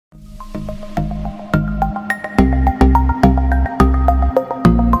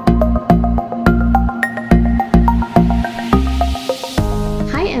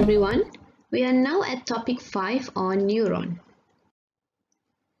topic 5 on neuron.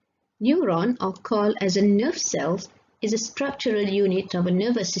 Neuron, or called as a nerve cells, is a structural unit of a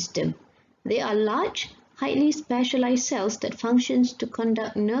nervous system. They are large, highly specialized cells that function to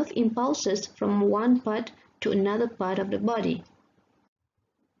conduct nerve impulses from one part to another part of the body.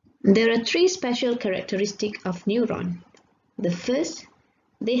 There are 3 special characteristics of neuron. The first,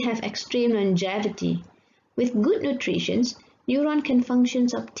 they have extreme longevity. With good nutrition, neuron can function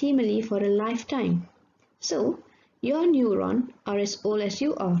optimally for a lifetime. So, your neurons are as old as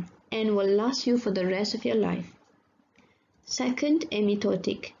you are and will last you for the rest of your life. Second,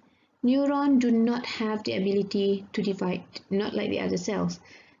 amitotic. Neurons do not have the ability to divide, not like the other cells.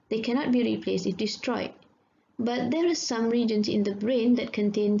 They cannot be replaced if destroyed. But there are some regions in the brain that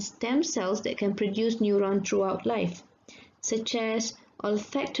contain stem cells that can produce neurons throughout life, such as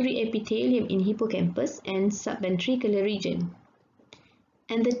olfactory epithelium in hippocampus and subventricular region.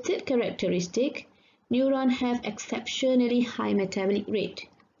 And the third characteristic, neurons have exceptionally high metabolic rate.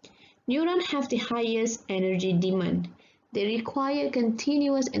 Neurons have the highest energy demand. They require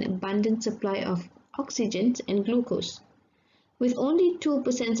continuous and abundant supply of oxygen and glucose. With only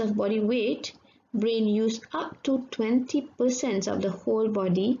 2% of body weight, brain use up to 20% of the whole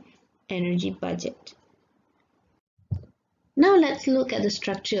body energy budget. Now let's look at the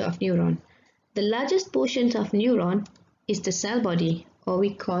structure of neuron. The largest portion of neuron is the cell body, or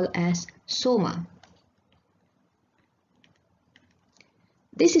we call as soma.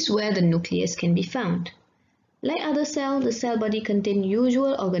 This is where the nucleus can be found. Like other cells, the cell body contains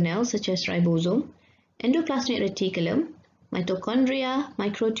usual organelles such as ribosome, endoplasmic reticulum, mitochondria,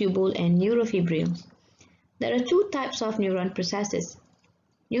 microtubule, and neurofibrils. There are 2 types of neuron processes.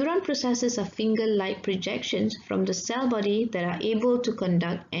 Neuron processes are finger-like projections from the cell body that are able to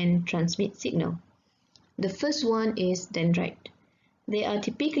conduct and transmit signal. The first one is dendrite. They are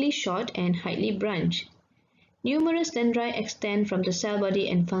typically short and highly branched. Numerous dendrites extend from the cell body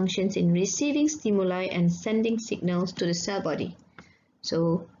and functions in receiving stimuli and sending signals to the cell body.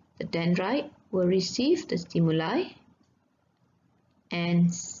 So the dendrite will receive the stimuli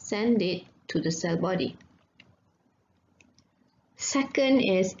and send it to the cell body. Second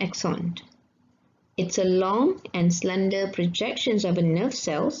is axon. It's a long and slender projections of a nerve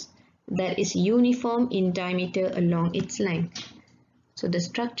cells that is uniform in diameter along its length. So the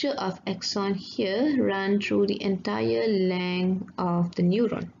structure of axon here runs through the entire length of the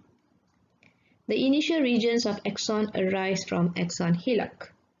neuron. The initial regions of axon arise from axon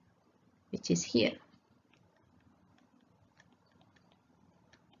hillock, which is here.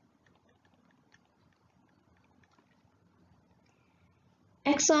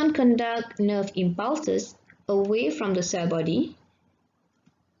 Axon conduct nerve impulses away from the cell body,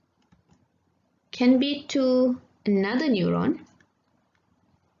 can be to another neuron,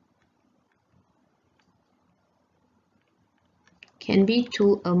 can be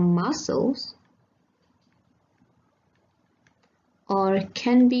to a muscle, or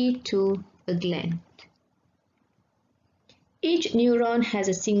can be to a gland. Each neuron has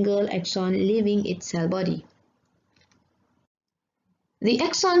a single axon leaving its cell body. The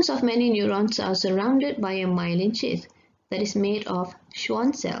axons of many neurons are surrounded by a myelin sheath that is made of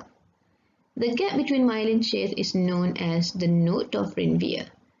Schwann cell. The gap between myelin sheath is known as the node of Ranvier.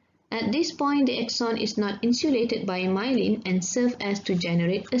 At this point, the axon is not insulated by myelin and serves as to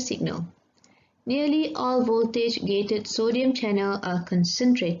generate a signal. Nearly all voltage-gated sodium channels are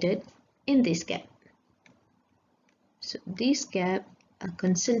concentrated in this gap. So this gap are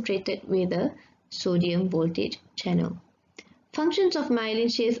concentrated with a sodium voltage channel. Functions of myelin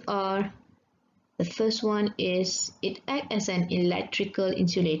sheath are, the first one is it acts as an electrical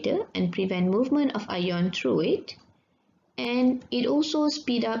insulator and prevent movement of ion through it. And it also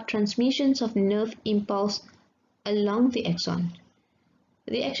speeds up transmissions of nerve impulse along the axon.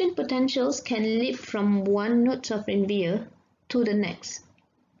 The action potentials can leap from one node of Ranvier to the next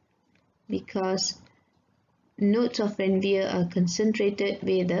because nodes of Ranvier are concentrated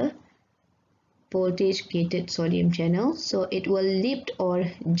with a voltage-gated sodium channel, so it will leap or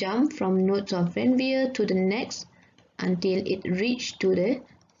jump from nodes of Ranvier to the next until it reaches to the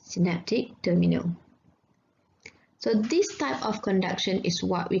synaptic terminal. So this type of conduction is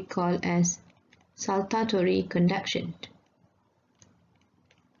what we call as saltatory conduction.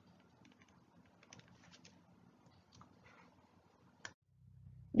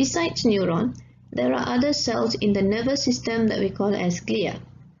 Besides neuron, there are other cells in the nervous system that we call as glia.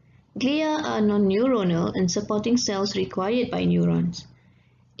 Glia are non-neuronal and supporting cells required by neurons.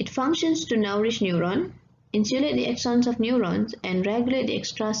 It functions to nourish neuron, insulate the axons of neurons, and regulate the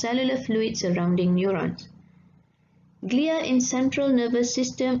extracellular fluid surrounding neurons. Glia in central nervous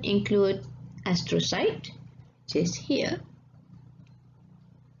system include astrocyte, which is here.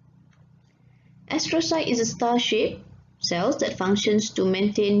 Astrocyte is a star-shaped cells that functions to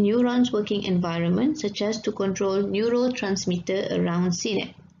maintain neurons' working environment, such as to control neurotransmitter around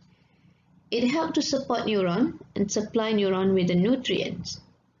synapse. It helps to support neuron and supply neuron with the nutrients.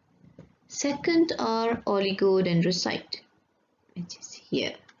 Second are oligodendrocyte, which is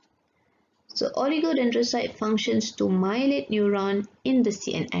here. So oligodendrocyte functions to myelinate neuron in the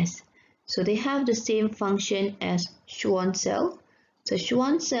CNS. So they have the same function as Schwann cell. So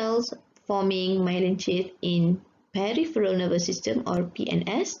Schwann cells forming myelin sheath in peripheral nervous system or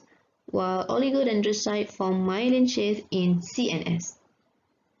PNS, while oligodendrocyte form myelin sheath in CNS.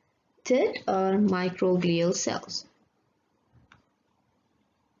 Third are microglial cells.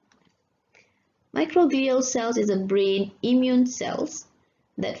 Microglial cells is a brain immune cells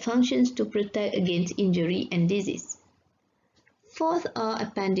that functions to protect against injury and disease. Fourth are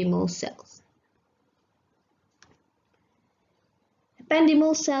ependymal cells.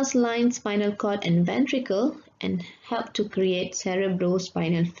 Ependymal cells line spinal cord and ventricle and help to create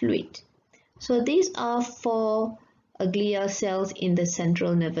cerebrospinal fluid. So these are four glia cells in the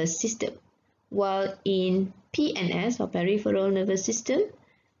central nervous system, while in PNS or peripheral nervous system,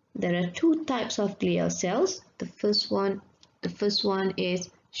 there are two types of glial cells. The first one is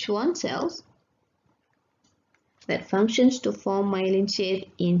Schwann cells that functions to form myelin sheath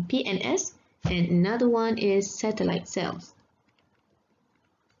in PNS, and another one is satellite cells.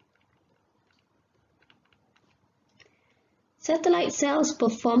 Satellite cells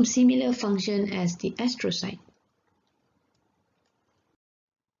perform similar function as the astrocyte.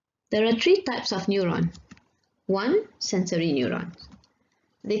 There are three types of neuron. One, sensory neurons.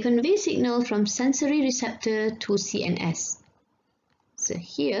 They convey signal from sensory receptor to CNS. So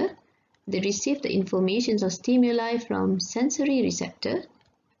here, they receive the information or stimuli from sensory receptor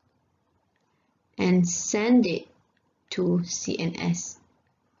and send it to CNS.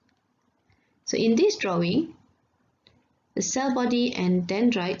 So in this drawing, the cell body and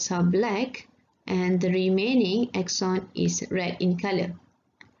dendrites are black and the remaining axon is red in color.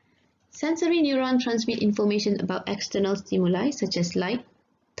 Sensory neurons transmit information about external stimuli such as light,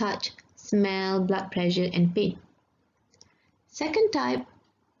 touch, smell, blood pressure, and pain. Second type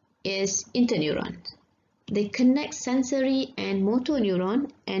is interneurons. They connect sensory and motor neuron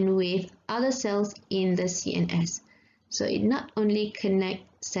and with other cells in the CNS. So it not only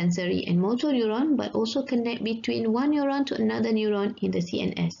connects sensory and motor neuron, but also connect between one neuron to another neuron in the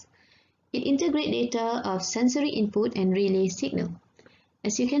CNS. It integrates data of sensory input and relay signal.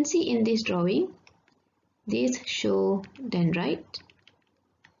 As you can see in this drawing, these show dendrite,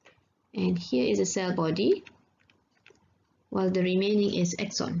 and here is a cell body, while the remaining is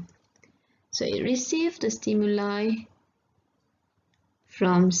axon. So it receives the stimuli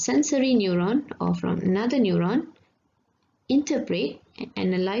from sensory neuron or from another neuron, interpret and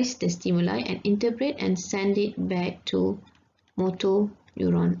analyze the stimuli and interpret and send it back to motor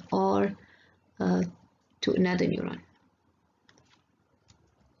neuron or to another neuron.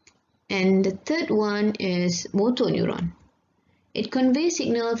 And the third one is motor neuron. It conveys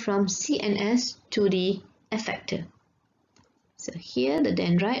signal from CNS to the effector. So here the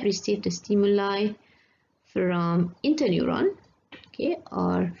dendrite receives the stimuli from interneuron, okay,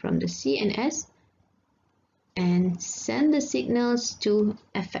 or from the CNS, and send the signals to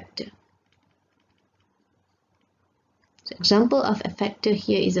effector. So example of effector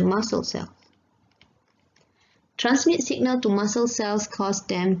here is a muscle cell. Transmit signal to muscle cells cause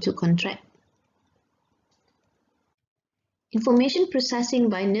them to contract. Information processing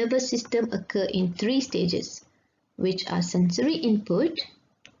by nervous system occur in three stages, which are sensory input,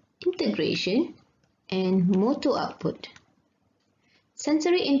 integration, and motor output.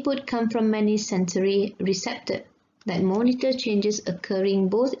 Sensory input comes from many sensory receptors that monitor changes occurring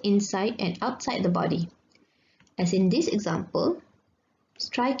both inside and outside the body. As in this example,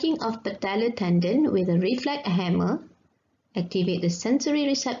 striking of patellar tendon with a reflex hammer activate the sensory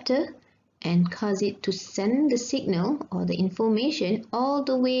receptor and cause it to send the signal or the information all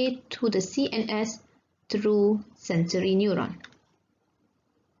the way to the CNS through sensory neuron.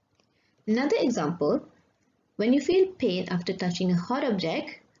 Another example, when you feel pain after touching a hot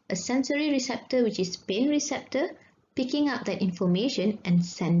object, a sensory receptor, which is pain receptor, picking up that information and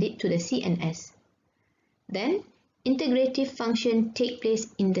send it to the CNS. Then, integrative function take place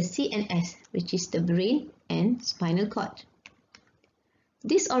in the CNS, which is the brain and spinal cord.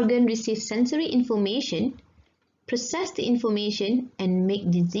 This organ receives sensory information, process the information, and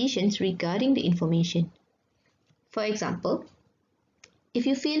make decisions regarding the information. For example, if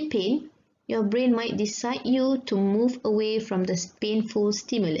you feel pain, your brain might decide you to move away from the painful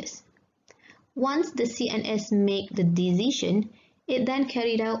stimulus. Once the CNS make the decision, it then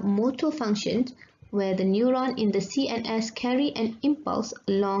carried out motor functions where the neuron in the CNS carry an impulse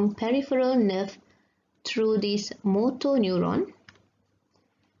along peripheral nerve through this motor neuron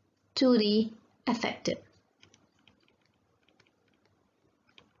to the effector.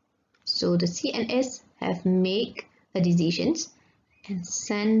 So the CNS have made a decision and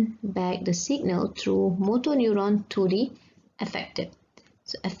send back the signal through motor neuron to the effector.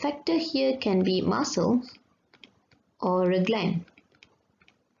 So effector here can be muscle or a gland.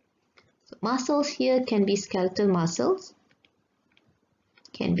 So muscles here can be skeletal muscles,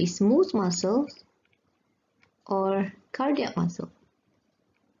 can be smooth muscles or cardiac muscle.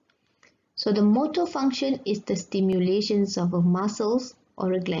 So the motor function is the stimulations of a muscles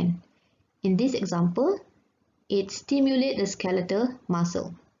or a gland. In this example, it stimulates the skeletal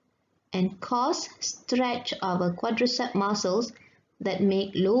muscle and cause stretch of a quadricep muscles that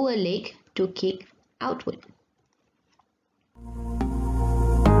make lower leg to kick outward.